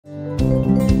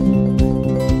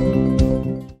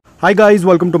Hi guys,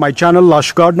 welcome to my channel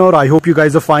Lush Gardener. I hope you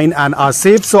guys are fine and are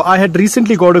safe. So I had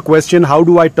recently got a question, how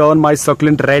do I turn my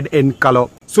succulent red in color?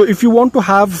 So if you want to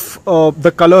have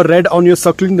the color red on your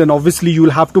succulent, then obviously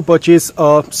you'll have to purchase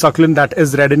a succulent that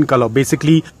is red in color.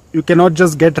 Basically, you cannot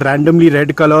just get randomly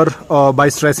red color by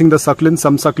stressing the succulent.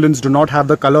 Some succulents do not have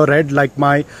the color red, like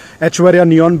my Echeveria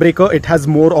Neon Breaker. It has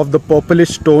more of the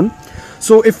purplish tone.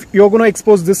 So if you're going to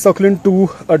expose this succulent to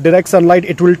direct sunlight,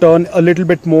 it will turn a little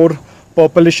bit more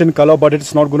purplish in color, but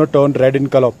it's not going to turn red in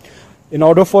color. In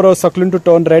order for a succulent to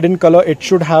turn red in color, it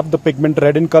should have the pigment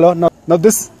red in color. Now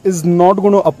this is not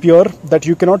going to appear that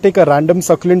you cannot take a random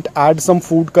succulent, add some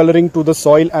food coloring to the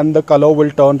soil and the color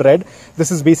will turn red.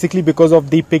 This is basically because of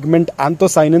the pigment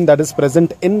anthocyanin that is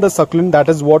present in the succulent. That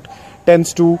is what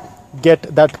tends to get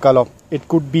that color. It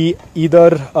could be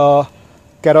either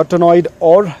carotenoid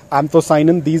or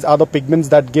anthocyanin. These are the pigments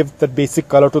that give the basic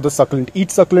color to the succulent. Each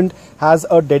succulent has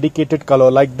a dedicated color.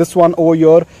 Like this one over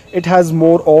here, it has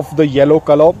more of the yellow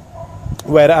color,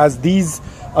 whereas these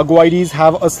aguides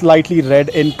have a slightly red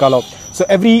in color. So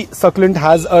every succulent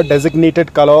has a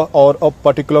designated color or a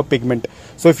particular pigment.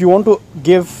 So if you want to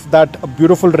give that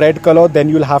beautiful red color, then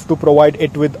you'll have to provide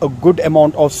it with a good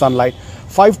amount of sunlight.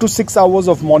 5 to 6 hours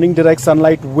of morning direct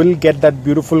sunlight will get that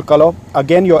beautiful color.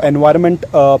 Again, your environment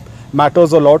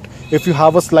matters a lot. If you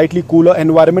have a slightly cooler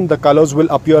environment, the colors will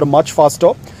appear much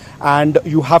faster, and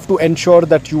you have to ensure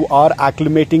that you are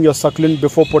acclimating your succulent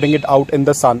before putting it out in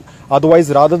the sun.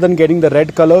 Otherwise, rather than getting the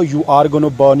red color, you are going to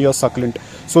burn your succulent.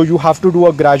 So you have to do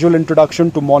a gradual introduction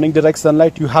to morning direct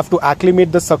sunlight. You have to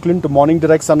acclimate the succulent to morning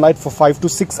direct sunlight for 5 to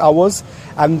 6 hours,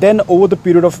 and then over the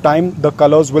period of time, the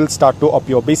colors will start to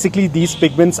appear. Basically, these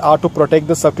pigments are to protect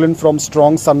the succulent from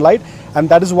strong sunlight, and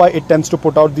that is why it tends to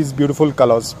put out these beautiful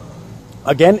colors.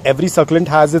 Again, every succulent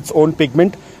has its own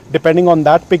pigment. Depending on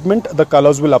that pigment, the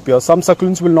colors will appear. Some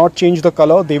succulents will not change the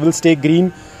color. They will stay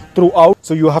green throughout.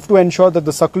 So you have to ensure that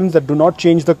the succulents that do not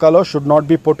change the color should not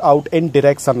be put out in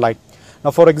direct sunlight.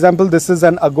 Now, for example, this is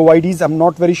an aguides. I'm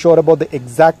not very sure about the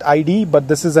exact ID, but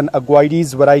this is an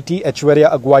aguides variety,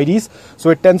 Echeveria aguides. So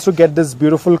it tends to get this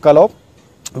beautiful color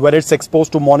where it's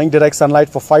exposed to morning direct sunlight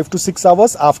for 5 to 6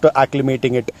 hours after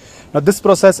acclimating it. Now this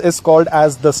process is called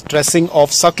as the stressing of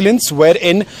succulents,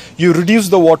 wherein you reduce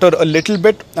the water a little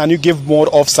bit and you give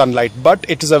more of sunlight. But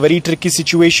it is a very tricky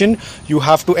situation. You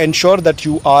have to ensure that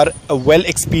you are well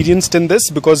experienced in this,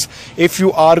 because if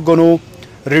you are going to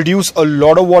reduce a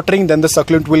lot of watering, then the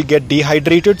succulent will get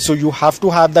dehydrated. So you have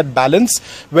to have that balance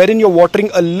wherein you're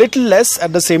watering a little less,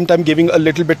 at the same time giving a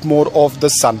little bit more of the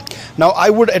sun. Now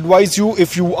I would advise you,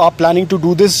 if you are planning to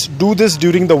do this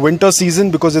during the winter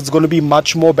season, because it's going to be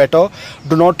much more better.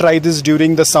 Do not try this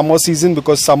during the summer season,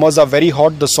 because summers are very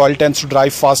hot, the soil tends to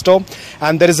dry faster,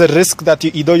 and there is a risk that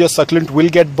either your succulent will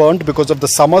get burnt because of the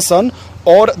summer sun,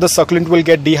 or the succulent will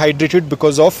get dehydrated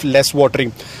because of less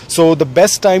watering. So the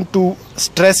best time to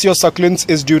stress your succulents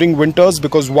is during winters,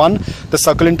 because one, the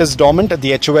succulent is dormant,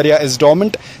 the Echeveria is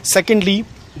dormant. Secondly,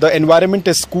 the environment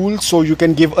is cool, so you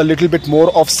can give a little bit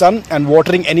more of sun, and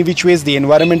watering any which ways, the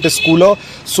environment is cooler,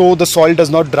 so the soil does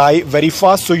not dry very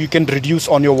fast, so you can reduce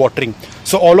on your watering.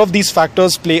 So all of these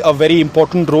factors play a very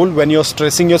important role when you're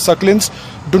stressing your succulents.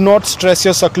 Do not stress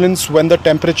your succulents when the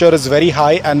temperature is very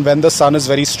high and when the sun is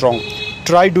very strong.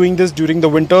 Try doing this during the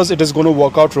winters. It is going to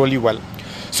work out really well.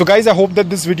 So guys, I hope that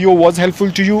this video was helpful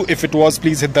to you. If it was,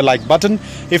 please hit the like button.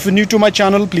 If you're new to my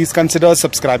channel, please consider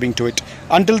subscribing to it.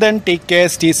 Until then, take care,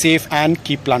 stay safe and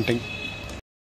keep planting.